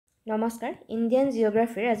নমস্কাৰ ইণ্ডিয়ান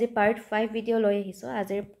জিঅ'গ্ৰাফিৰ আজি part 5 video' লৈ আহিছোঁ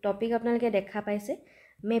আজিৰ টপিক আপোনালোকে দেখা পাইছে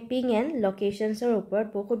মেপিং এণ্ড লোকেশ্যনছৰ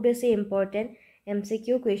ওপৰত বহুত বেছি ইম্পৰ্টেণ্ট MCQ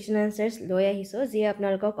কুৱেশ্যন আনচাৰ্ছ লৈ আহিছোঁ যি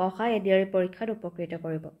আপোনালোকক অহা ADRE পৰীক্ষাত উপকৃত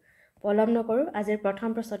কৰিব পলম নকৰোঁ আজিৰ প্ৰথম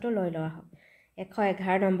প্ৰশ্নটো লৈ লোৱা হওক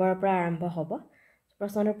 111 নম্বৰৰ পৰা আৰম্ভ হ'ব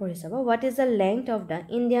প্ৰশ্নটো পঢ়ি চাব what is the length of the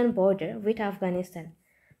Indian border with Afghanistan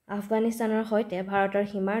আফগানিস্তানৰ সৈতে ভাৰতৰ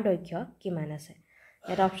সীমাৰ দৈৰ্ঘ্য কিমান আছে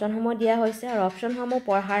ইয়াত অপশ্যনসমূহ দিয়া হৈছে আৰু অপশ্যনসমূহ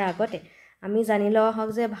পঢ়াৰ আগতে আমি জানি লোৱা হওক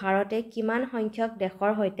যে ভাৰতে কিমান সংখ্যক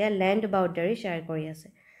দেশৰ সৈতে লেণ্ড বাউণ্ডাৰী শ্বেয়াৰ কৰি আছে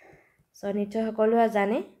চ' নিশ্চয় সকলোৱে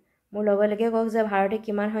জানে মোৰ লগে কওক যে ভাৰতে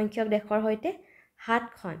কিমান সংখ্যক দেশৰ সৈতে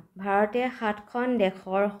 7খন ভাৰতে 7খন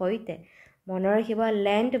দেশৰ সৈতে মনত ৰাখিব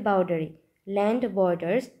লেণ্ড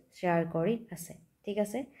বৰ্ডাৰ্ছ শ্বেয়াৰ কৰি আছে ঠিক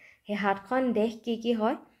আছে সেই 7খন দেশ কি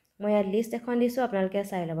হয় মই ইয়াত লিষ্ট এখন দিছোঁ আপোনালোকে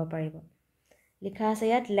চাই ল'ব পাৰিব লিখা আছে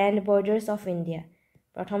ইয়াত লেণ্ড বৰ্ডাৰ্ছ অফ ইণ্ডিয়া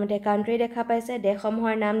প্ৰথমতে কাণ্ট্ৰি দেখা পাইছে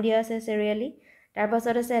দেশসমূহৰ নাম দিয়া আছে চিৰিয়েলি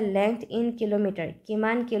তাৰপাছত আছে লেংথ ইন কিলোমিটাৰ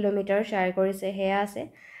কিমান কিলোমিটাৰ শ্বেয়াৰ কৰিছে সেয়া আছে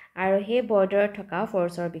আৰু সেই বৰ্ডাৰত থকা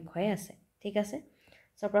ফ'ৰ্চৰ বিষয়ে আছে ঠিক আছে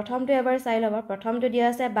চ' প্ৰথমটো এবাৰ চাই ল'ব প্ৰথমটো দিয়া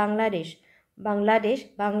আছে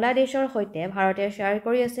বাংলাদেশৰ সৈতে ভাৰতে শ্বেয়াৰ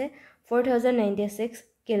কৰি আছে 4096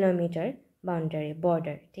 কিলোমিটাৰ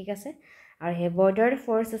বৰ্ডাৰ ঠিক আছে আৰু সেই বৰ্ডাৰ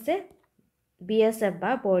ফ'ৰ্চ আছে BSF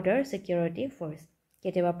বা বৰ্ডাৰ ছিকিউৰিটি ফ'ৰ্চ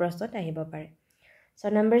কেতিয়াবা প্ৰশ্নত আহিব পাৰে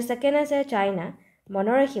চ' নম্বৰ 2 আছে চাইনা মনত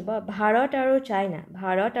ৰাখিব ভাৰত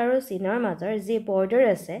আৰু চীনৰ মাজৰ যি বৰ্ডাৰ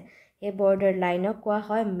আছে সেই বৰ্ডাৰ লাইনক কোৱা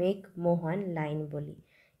হয় মেকমোহন লাইন বুলি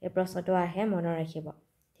এই প্ৰশ্নটো আহে মনত ৰাখিব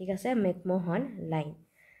ঠিক আছে মেকমোহন লাইন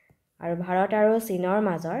আৰু ভাৰত আৰু চীনৰ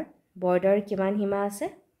মাজৰ বৰ্ডাৰ কিমান সীমা আছে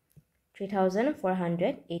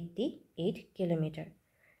 3488 কিলোমিটাৰ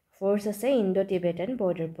ফ'ৰ্চ আছে Indo Tibetan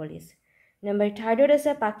border police number 3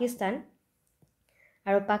 আছে পাকিস্তান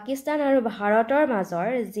আৰু পাকিস্তান আৰু ভাৰতৰ মাজৰ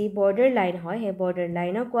যি বৰ্ডাৰ লাইন হয় সেই বৰ্ডাৰ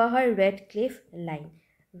লাইনক কোৱা হয় ৰেড ক্লিফ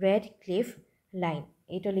লাইন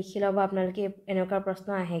এইটো লিখি ল'ব আপোনালোকে এনেকুৱা প্ৰশ্ন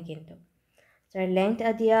আহে কিন্তু যাৰ লেংথ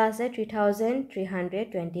দিয়া আছে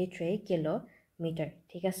 3323 কিলোমিটাৰ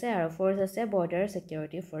ঠিক আছে আৰু ফ'ৰ্চ আছে বৰ্ডাৰ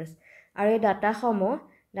ছিকিউৰিটি ফ'ৰ্চ আৰু এই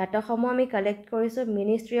ডাটাসমূহ আমি কালেক্ট কৰিছোঁ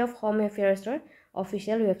মিনিষ্ট্ৰী অফ হোম এফেয়াৰ্ছৰ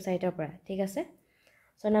অফিচিয়েল ৱেবছাইটৰ পৰা ঠিক আছে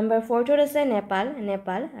চ' নম্বৰ 4 আছে নেপাল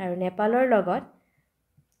আৰু নেপালৰ লগত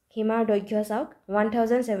সীমাৰ দৈৰ্ঘ্য চাওক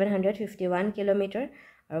 1751 কিলোমিটাৰ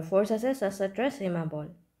আৰু ফ'ৰ্চ আছে সশস্ত্ৰ সীমা বল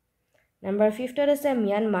নম্বৰ 5 আছে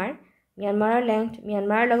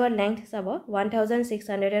মিয়ানমাৰৰ লগত লেংথ চাব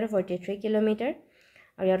 1643 কিলোমিটাৰ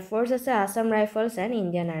আৰু ইয়াত ফ'ৰ্চ আছে Assam rifles and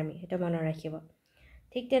Indian army সেইটো মনত ৰাখিব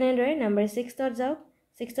ঠিক তেনেদৰে নম্বৰ 6 যাওক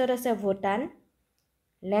 6 আছে ভূটান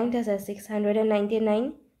লেংথ আছে 699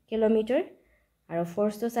 কিলোমিটাৰ আৰু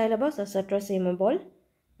ফ'ৰ্চটো চাই ল'ব সশস্ত্ৰ সীমা বল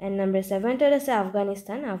এণ্ড নম্বৰ 7 আছে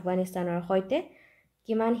আফগানিস্তানৰ সৈতে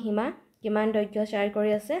কিমান দৈৰ্ঘ্য শ্বেয়াৰ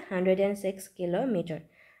কৰি আছে 106 কিলোমিটাৰ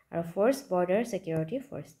আৰু ফ'ৰ্চ বৰ্ডাৰ ছিকিউৰিটি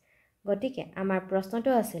ফ'ৰ্চ গতিকে আমাৰ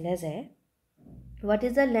প্ৰশ্নটো আছিলে যে what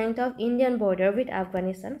is the length of Indian border with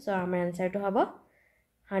Afghanistan চ' আমাৰ এনচাৰটো হ'ব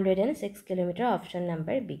 106 কিলোমিটাৰ অপশ্যন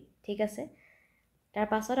নম্বৰ বি ঠিক আছে তাৰ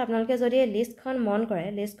পাছত আপোনালোকে যদি লিষ্টখন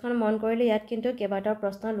মন কৰিলে ইয়াত কিন্তু কেইবাটাও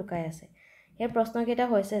প্ৰশ্ন লুকাই আছে সেই প্ৰশ্নকেইটা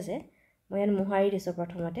হৈছে যে মই ইয়াত মোহাৰি দিছোঁ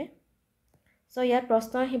প্ৰথমতে চ' ইয়াত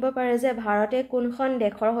প্ৰশ্ন আহিব পাৰে যে ভাৰতে কোনখন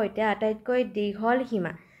দেশৰ সৈতে আটাইতকৈ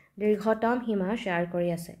দীৰ্ঘতম সীমা শ্বেয়াৰ কৰি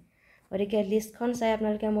আছে গতিকে লিষ্টখন চাই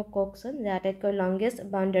আপোনালোকে মোক কওকচোন যে আটাইতকৈ লংগেষ্ট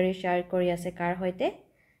বাউণ্ডাৰী শ্বেয়াৰ কৰি আছে কাৰ সৈতে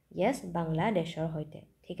য়েছ বাংলাদেশৰ সৈতে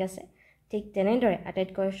ঠিক আছে ঠিক তেনেদৰে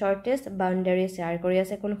আটাইতকৈ শ্বৰ্টেষ্ট বাউণ্ডাৰী শ্বেয়াৰ কৰি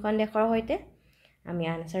আছে কোনখন দেশৰ সৈতে আমি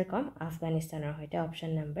আনচাৰ ক'ম আফগানিস্তানৰ সৈতে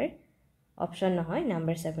অপশ্যন নহয়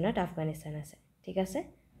নম্বৰ 7 আফগানিস্তান আছে ঠিক আছে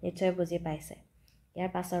নিশ্চয় বুজি পাইছে ইয়াৰ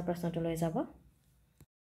পাছৰ প্ৰশ্নটো লৈ যাব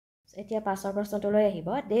এতিয়া পাছৰ প্ৰশ্নটোলৈ আহিব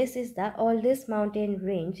this is the oldest mountain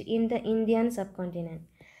range in the Indian ছাবকণ্টিনেণ্ট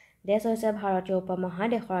দেশ হৈছে ভাৰতীয়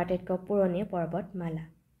উপমহাদেশৰ আটাইতকৈ পুৰণি পৰ্বতমালা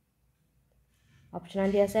অপশ্যন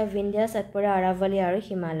দিয়া আছে বিন্ধ্য সতপুৰা আৰাৱলী আৰু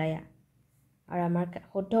হিমালয়া আৰু আমাৰ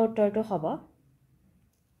শুদ্ধ উত্তৰটো হ'ব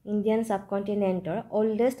ইণ্ডিয়ান ছাবকণ্টিনেণ্টৰ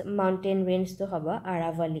অল্ডেষ্ট মাউণ্টেইন ৰেঞ্জটো হ'ব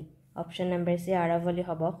Aravalli option number C Aravalli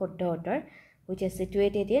হ'ব শুদ্ধ উত্তৰ which is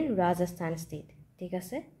situated in Rajasthan state ঠিক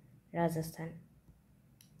আছে ৰাজস্থান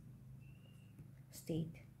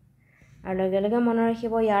ষ্টেট আৰু লগে মনত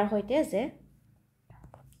ৰাখিব ইয়াৰ সৈতে যে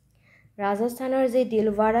ৰাজস্থানৰ যি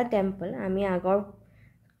দিলৱাৰা টেম্পল আমি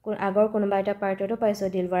আগৰ কোনোবা এটা পাৰ্টতো পাইছোঁ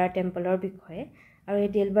দিলৱাৰা টেম্পলৰ বিষয়ে আৰু এই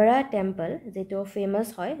দিলৱাৰা টেম্পল যিটো ফেমাছ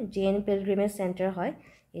হয় জেইন পিলগ্ৰিমেজ চেণ্টাৰ হয়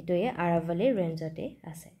এইটোৱে আৰাৱলী ৰেঞ্জতে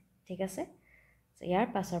আছে ঠিক আছে ইয়াৰ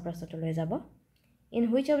পাছৰ প্ৰশ্নটো লৈ যাব In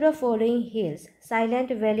which of the following hills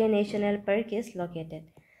Silent Valley National Park is located?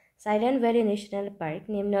 Silent Valley National Park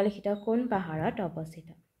নিম্নলিখিত কোন পাহাৰত অৱস্থিত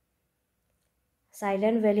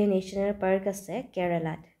সাইলেন্ট ভ্যালি ন্যাশনাল পাৰ্ক আছে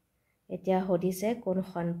কেৰালাত এতিয়া হদিছে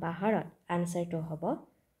কোনখন পাহাৰত আনসাৰটো হ'ব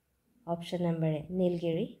অপশন নম্বৰ এ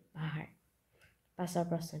নীলগিৰি পাহাৰ পাছৰ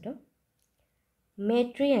প্ৰশ্নটো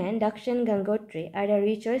Metri and Dakshin Gangotri are the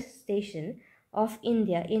research station of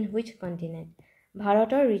India in which continent?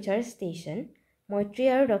 ভাৰতৰ ৰিচাৰ্চ ষ্টেচন মৈত্ৰী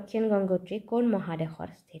আৰু দক্ষিণ গংগোত্ৰী কোন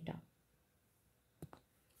মহাদেশত স্থিত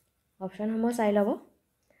অপশ্যনসমূহ চাই ল'ব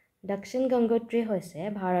দক্ষিণ গংগোত্ৰী হৈছে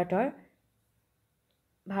ভাৰতৰ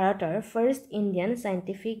ফাৰ্ষ্ট ইণ্ডিয়ান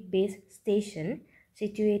চাইণ্টিফিক বেছ ষ্টেচন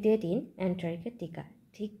চিটুৱেটেড ইন এণ্টাৰ্কটিকা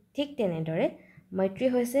ঠিক তেনেদৰে মৈত্ৰী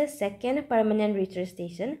হৈছে second permanent research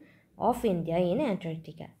station of India in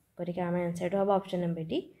Antarctica গতিকে আমাৰ এনচাৰটো হ'ব অপশ্যন নম্বৰ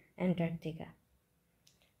ডি এণ্টাৰ্কটিকা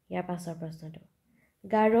ইয়াৰ পাছৰ প্ৰশ্নটো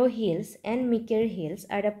Garo Hills and Mikir Hills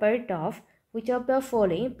are a part of which of the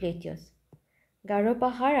following plateaus? Garo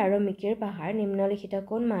পাহাৰ আৰু মিকিৰ পাহাৰ নিম্নলিখিত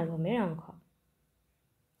কোন মালভূমিৰ অংশ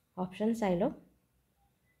অপশ্যন চাই লওক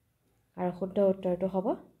আৰু শুদ্ধ উত্তৰটো হ'ব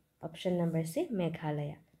অপশ্যন নম্বৰ সি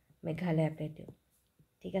মেঘালয়া প্লেটু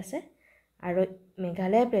ঠিক আছে আৰু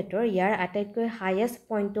মেঘালয়া প্লেটৰ ইয়াৰ আটাইতকৈ হাইয়েষ্ট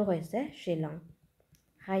পইণ্টটো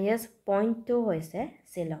হৈছে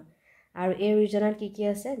শ্বিলং আৰু এই ৰিজনত কি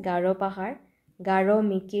আছে গাৰো পাহাৰ গাৰো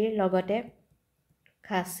মিকিৰ লগতে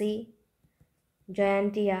খাসী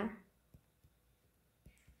জয়ন্তীয়া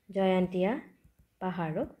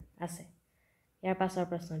পাহাৰো আছে ইয়াৰ পাছৰ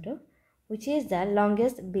প্ৰশ্নটো which is the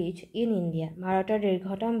longest beach in India ভাৰতৰ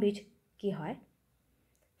দীৰ্ঘতম বিচ কি হয়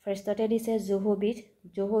ফাৰ্ষ্টতে দিছে জুহু বিচ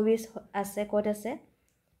আছে ক'ত আছে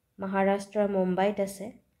মহাৰাষ্ট্ৰৰ মুম্বাইত আছে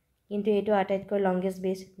কিন্তু এটো আটাইতকৈ লংগেষ্ট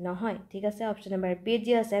বিচ নহয় ঠিক আছে অপশ্যন নম্বৰ বি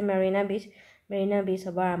যি আছে মেৰিনা বিচ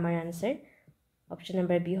হ'ব আমাৰ আনসাৰ অপশ্যন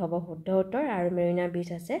নম্বৰ বি হ'ব শুদ্ধ উত্তৰ আৰু মেৰিনা বিচ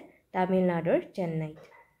আছে তামিলনাডুৰ চেন্নাইত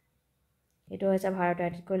এটো হৈছে ভাৰতৰ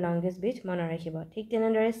আটাইতকৈ লংগেষ্ট বিচ মনত ৰাখিব ঠিক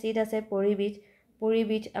তেনেদৰে সিত আছে পুৰী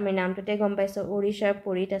বিচ আমি নামটোতে গম পাইছো ওড়িশাৰ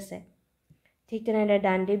পুৰীত আছে ঠিক তেনেদৰে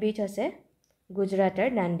ডাণ্ডি বিচ আছে গুজৰাটৰ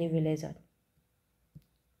ডাণ্ডি ভিলেজত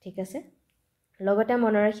ঠিক আছে লগতে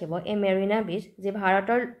মনত ৰাখিব এই মেৰিনা বিচ যে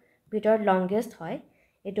ভাৰতৰ ভিতৰত লংগেষ্ট হয়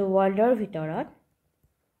এটো ওয়াৰ্ল্ডৰ ভিতৰত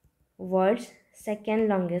ওয়াৰ্ল্ডছ সেকেন্ড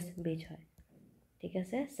লংগেষ্ট বিচ হয় ঠিক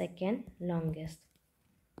আছে সেকেন্ড লংগেষ্ট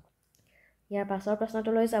ইয়াৰ পাছৰ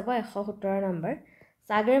প্ৰশ্নটো লৈ যাব 117 number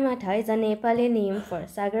Sagarmatha is a Nepali name for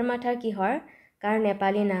Sagarmatha কিহৰ কাৰ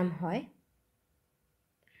নেপালী নাম হয়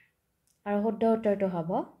আৰু শুদ্ধ উত্তৰটো হ'ব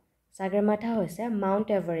সাগৰমাথা হৈছে মাউণ্ট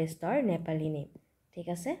এভাৰেষ্টৰ নেপালী নেম ঠিক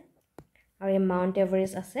আছে আৰু এই মাউণ্ট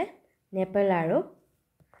এভাৰেষ্ট আছে নেপাল আৰু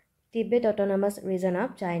টিবেট অটোনমাস ৰিজন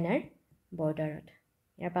অফ চাইনাৰ বৰ্ডাৰত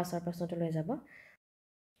ইয়াৰ পাছৰ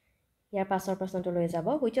প্ৰশ্নটো লৈ যাব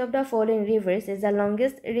which of the following rivers is the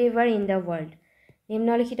longest river in the world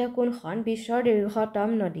নিম্নলিখিত কোনখন বিশ্বৰ দীৰ্ঘতম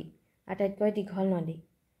নদী আটাইতকৈ দীঘল নদী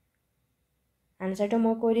আনসাৰটো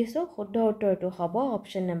মই কৈ দিছো শুদ্ধ উত্তৰটো হ'ব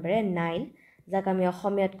অপশ্যন নম্বৰ এ নাইল যাক আমি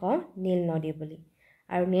অসমীয়াত কওঁ নীল নদী বুলি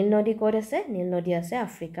আৰু নীল নদী ক'ত আছে নীল নদী আছে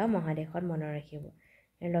আফ্ৰিকা মহাদেশত মনত ৰাখিব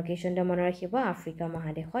এই লোকেশনটো মনত ৰাখিব আফ্ৰিকা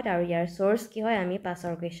মহাদেশত আৰু ইয়াৰ সোৰ্স কি হয় আমি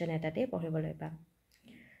পাছৰ কোৱেশ্চন এটাতে পঢ়িবলৈ পাম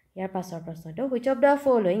ইয়াৰ পাছৰ প্ৰশ্নটো which of the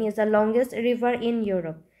following is the longest river in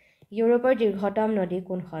Europe ইউৰোপৰ দীৰ্ঘতম নদী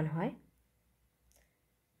কোনখন হয়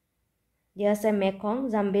দিয়া আছে মেকং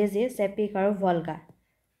জাম্বেজি চেপিক আৰু ভলগা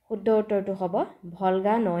শুদ্ধ উত্তৰটো হ'ব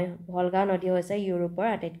ভলগা নদী হৈছে ইউৰোপৰ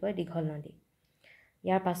আটাইতকৈ দীঘল নদী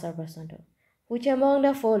ইয়াৰ পাছৰ প্ৰশ্নটো which among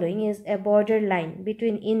the following is a border line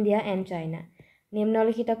between India and China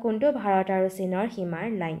নিম্নলিখিত কোনটো ভাৰত আৰু চীনৰ সীমাৰ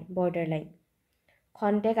লাইন বৰ্ডাৰ লাইন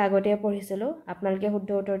খন্তেক আগতে পঢ়িছিলো আপোনালোকে শুদ্ধ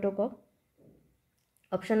উত্তৰটো কক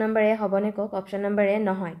অপশ্যন নম্বৰ এ হ'বনে কক অপশ্যন নম্বৰ এ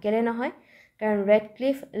নহয় কেলে নহয় কাৰণ ৰেড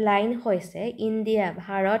ক্লিফ লাইন হৈছে ইণ্ডিয়া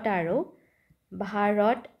ভাৰত আৰু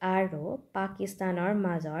পাকিস্তানৰ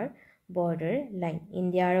মাজৰ বৰ্ডাৰ লাইন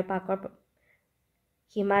ইণ্ডিয়া আৰু পাকৰ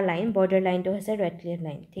সীমা লাইন বৰ্ডাৰ লাইনটো হৈছে ৰেড ক্লিফ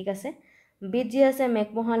লাইন ঠিক আছে বিট যি আছে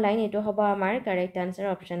মেকমোহন লাইন এটো হ'ব আমাৰ correct answer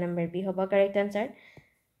option number B হ'ব কাৰেক্ট আনসাৰ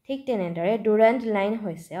ঠিক তেনেদৰে ডুৰাণ্ট লাইন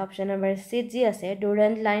হৈছে অপশ্যন নম্বৰ সি যি আছে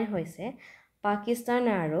ডুৰাণ্ট লাইন হৈছে পাকিস্তান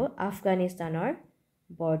আৰু আফগানিস্তানৰ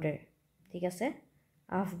বৰ্ডাৰ ঠিক আছে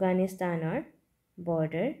আফগানিস্তানৰ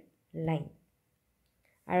বৰ্ডাৰ লাইন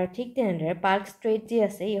আৰু ঠিক তেনেদৰে পাৰ্ক ষ্ট্ৰেইট যি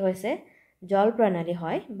আছে ই হৈছে জল প্ৰণালী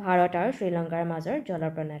হয় ভাৰত আৰু শ্ৰীলংকাৰ মাজৰ জল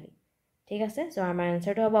প্ৰণালী ঠিক আছে সো আমাৰ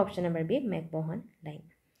আনসাৰটো হ'ব option number B McMahon line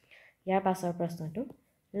ইয়াৰ পাছৰ প্ৰশ্নটো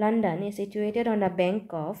London is সিচুৱেটেড on the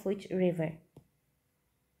bank of which river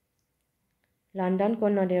London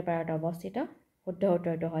কোন নদীৰ পাৰত অৱস্থিত শুদ্ধ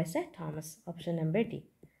উত্তৰটো হৈছে Thomas option number D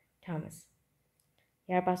Thomas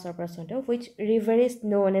ইয়াৰ পাছৰ প্ৰশ্নটো which river is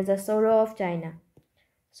known as the sorrow of China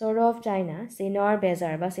চীনৰ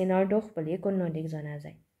বেজাৰ বা চীনৰ দুখ বুলি কোন নদীক জনা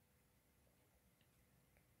যায়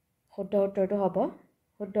শুদ্ধ উত্তৰটো হ'ব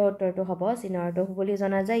শুদ্ধ উত্তৰটো হ'ব চীনৰ ঢৌ বুলি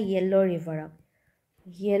জনা যায় য়েল্লো ৰিভাৰক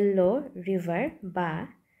য়েল্লো ৰিভাৰ বা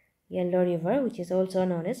yellow river which is also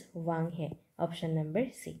known as Wanghe option number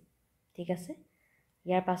C ঠিক আছে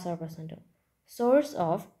ইয়াৰ পাছৰ প্ৰশ্নটো source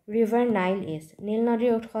of river Nile is নীল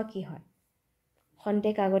নদীৰ উৎস কি হয়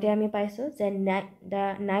খন্তেক আগতে আমি পাইছো যে the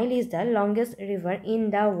Nile is the longest river in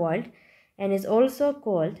the world and is also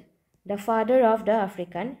called the father of the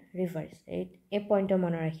African rivers এই পইণ্টটো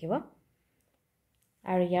মনত ৰাখিব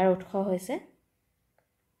আৰু ইয়াৰ উৎস হৈছে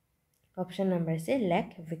option number C lake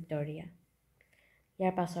Victoria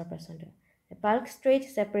ইয়াৰ পাছৰ প্ৰশ্নটো Palk Strait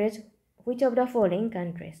separates which of the following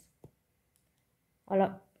countries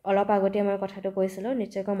অলপ আগতে মই কথাটো কৈছিলোঁ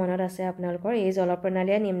নিশ্চয়কৈ মনত আছে আপোনালোকৰ এই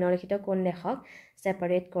জলপ্ৰণালীয়ে নিম্নলিখিত কোন দেশক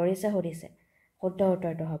সেপাৰেট কৰিছে সুধিছে শুদ্ধ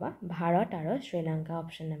উত্তৰটো হ'ব ভাৰত আৰু শ্ৰীলংকা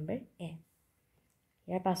অপশ্যন নম্বৰ A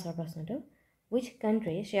ইয়াৰ পাছৰ প্ৰশ্নটো which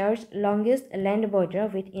country shares longest land border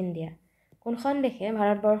with India কোনখন দেশে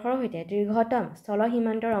ভাৰতবৰ্ষৰ সৈতে দীৰ্ঘতম স্থল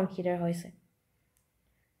সীমান্তৰ অংশীদাৰ হৈছে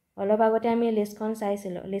অলপ আগতে আমি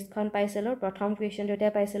লিষ্টখন পাইছিলোঁ প্ৰথম কুৱেশ্যনটোতে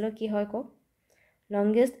পাইছিলোঁ কি হয় কওক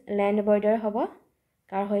লংগেষ্ট লেণ্ড বৰ্ডাৰ হ'ব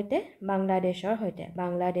কাৰ সৈতে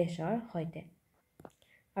বাংলাদেশৰ সৈতে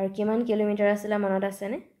আৰু কিমান কিলোমিটাৰ আছিলে মনত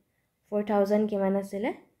আছেনে 4000 কিমান আছিলে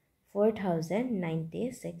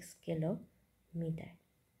 4096 কিলোমিটাৰ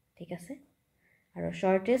ঠিক আছে আৰু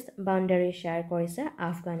শৰ্টেষ্ট বাউণ্ডাৰী শ্বেয়াৰ কৰিছে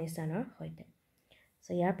আফগানিস্তানৰ সৈতে সো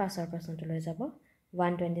ইয়াৰ পাছৰ প্ৰশ্নটো লৈ যাব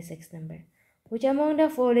 126 number which among the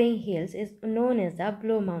following hills is known as the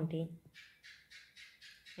Blue Mountain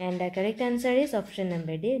and the correct answer is option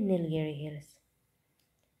number D Nilgiri Hills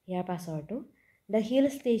year পাছৰটো the hill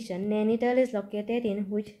station Nainital is located in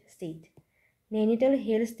which state Nainital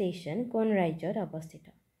hill station কোন ৰাজ্যত অৱস্থিত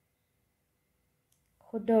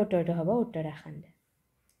শুদ্ধ উত্তৰটো হ'ব উত্তৰাখণ্ড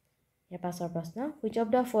ইয়াৰ পাছৰ প্ৰশ্ন which of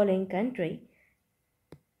the following country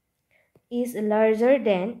is larger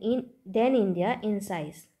than India in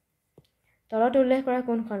size তলত উল্লেখ কৰা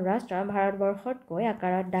কোনখন ৰাষ্ট্ৰ ভাৰতবৰ্ষতকৈ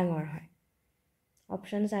আকাৰত ডাঙৰ হয়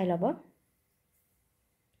অপশ্যন চাই ল'ব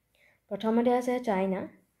প্ৰথমতে আছে চাইনা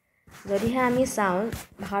যদিহে আমি চাওঁ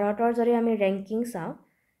ভাৰতৰ যদি আমি ৰেংকিং চাওঁ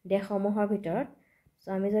দেশসমূহৰ ভিতৰত সো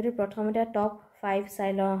আমি যদি প্ৰথমতে টপ 5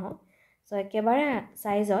 চাই লওঁ আহক সো একেবাৰে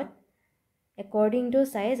সাইজত according to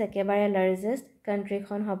size একেবাৰে লাৰ্জেষ্ট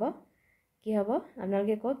কান্ট্ৰিখন হ'ব কি হ'ব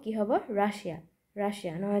আপোনালোকে কওক কি হ'ব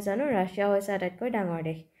ৰাছিয়া নহয় জানো ৰাছিয়া হৈছে আটাইতকৈ ডাঙৰ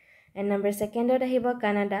দেশ and number secondত আহিব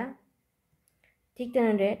কানাডা ঠিক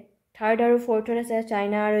তেনেদৰে থাৰ্ড আৰু ফৰ্থত আছে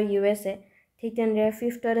চাইনা আৰু USA ঠিক তেনেদৰে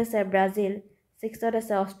ফিফথত আছে ব্ৰাজিল ছিক্সথত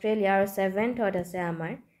আছে অষ্ট্ৰেলিয়া আৰু ছেভেন্থত আছে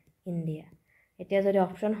আমাৰ ইণ্ডিয়া এতিয়া যদি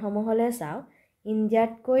অপশ্যন সমূহলৈ চাওঁ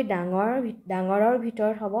ইণ্ডিয়াতকৈ ডাঙৰৰ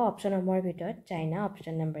ভিতৰত হ'ব অপশ্যনসমূহৰ ভিতৰত চাইনা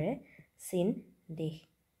অপশ্যন নম্বৰ চীন দেশ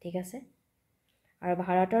ঠিক আছে আৰু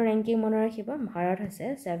ভাৰতৰ ৰেংকিং মনত ৰাখিব ভাৰত হৈছে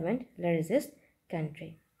 7th লাৰ্জেষ্ট কান্ট্ৰি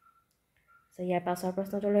সো ইয়াৰ পাছৰ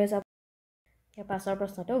প্ৰশ্নটো লৈ যাব ইয়াৰ পাছৰ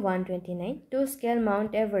প্ৰশ্নটো 129 to scale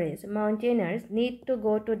Mount Everest mountaineers need to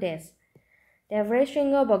go to dash Everest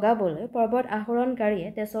শৃংগ বগাবলৈ পৰ্বত আৰোহণকাৰীয়ে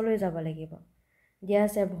তেছলৈ যাব লাগিব দিয়া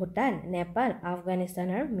আছে ভূটান নেপাল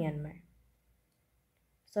আফগানিস্তান আৰু ম্যানমাৰ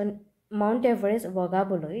সো মাউণ্ট এভাৰেষ্ট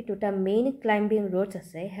বগাবলৈ দুটা মেইন ক্লাইম্বিং ৰোডছ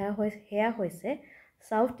আছে হেয়া হৈছে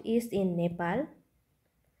সাউথ ইষ্ট ইন নেপাল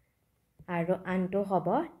আৰু আনটো হ'ব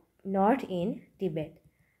নৰ্থ ইন টিবেট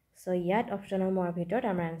সো ইয়াত অপশ্যনসমূহৰ ভিতৰত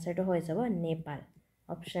আমাৰ আনসাৰটো হৈ যাব নেপাল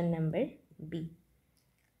অপশ্যন নম্বৰ বি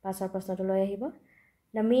পাছৰ প্ৰশ্নটো লৈ আহিব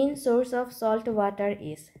The main source of salt water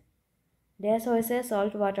is ডেছ হৈছে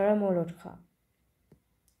salt waterৰ মূল উৎস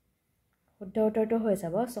শুদ্ধ উত্তৰটো হৈ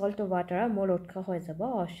যাব salt waterৰ মূল উৎস হৈ যাব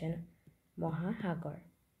অ'চেন মহাসাগৰ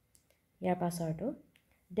ইয়াৰ পাছৰটো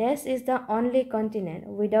This is the only continent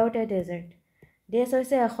without a desert ডেছ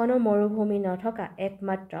হৈছে এখনো মৰুভূমি নথকা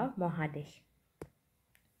একমাত্ৰ মহাদেশ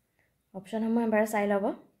অপশ্যনসমূহ এবাৰ চাই ল'ব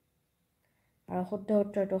আৰু শুদ্ধ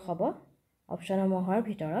উত্তৰটো হ'ব অপশ্যনসমূহৰ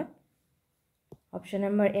ভিতৰত অপশ্যন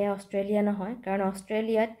নম্বৰ এ অষ্ট্ৰেলিয়া নহয় কাৰণ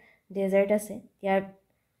অষ্ট্ৰেলিয়াত ডেজাৰ্ট আছে ইয়াৰ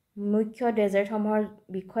মুখ্য ডেজাৰ্টসমূহৰ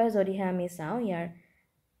বিষয়ে যদিহে আমি চাওঁ ইয়াৰ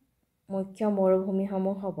মুখ্য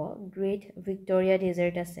মৰুভূমিসমূহ হ'ব গ্ৰেট ভিক্টোৰিয়া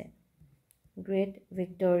ডেজাৰ্ট আছে গ্ৰেট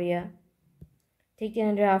ভিক্টোৰিয়া ঠিক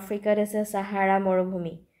তেনেদৰে আফ্ৰিকাত আছে সাহাৰা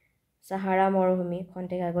মৰুভূমি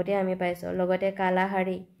খন্তেক আগতে আমি পাইছোঁ লগতে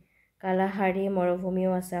কালাহাৰী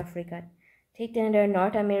মৰুভূমিও আছে আফ্ৰিকাত ঠিক তেনেদৰে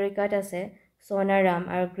নৰ্থ আমেৰিকাত আছে সোনাৰাম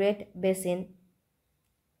আৰু গ্ৰেট বেচিন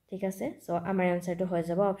ঠিক আছে সো আমাৰ আনসাৰটো হৈ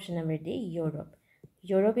যাব option number D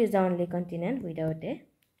Europe is the only continent without a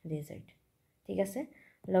desert ঠিক আছে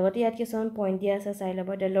লগতে ইয়াত কিছুমান পইণ্ট দিয়া আছে চাই ল'ব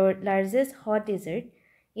the largest hot desert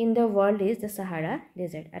in the world is the Sahara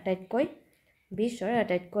desert বিশ্বৰ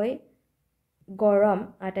আটাইতকৈ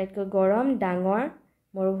গৰম ডাঙৰ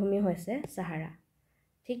মৰুভূমি হৈছে সাহাৰা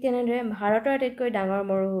ঠিক তেনেদৰে ভাৰতৰ আটাইতকৈ ডাঙৰ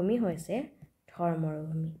মৰুভূমি হৈছে থৰ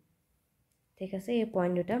মৰুভূমি ঠিক আছে এই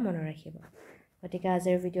পইণ্ট দুটা মনত ৰাখিব গতিকে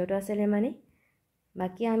আজিৰ ভিডিঅ'টো আছিল মানে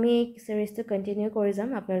বাকি আমি এই সিৰিজটো কন্টিনিউ কৰি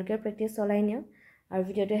যাম আপোনালোকে প্ৰেক্টিছ চলাই নিয়ক আৰু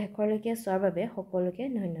ভিডিঅ'টো শেষলৈকে চোৱাৰ বাবে সকলোকে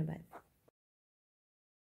ধন্যবাদ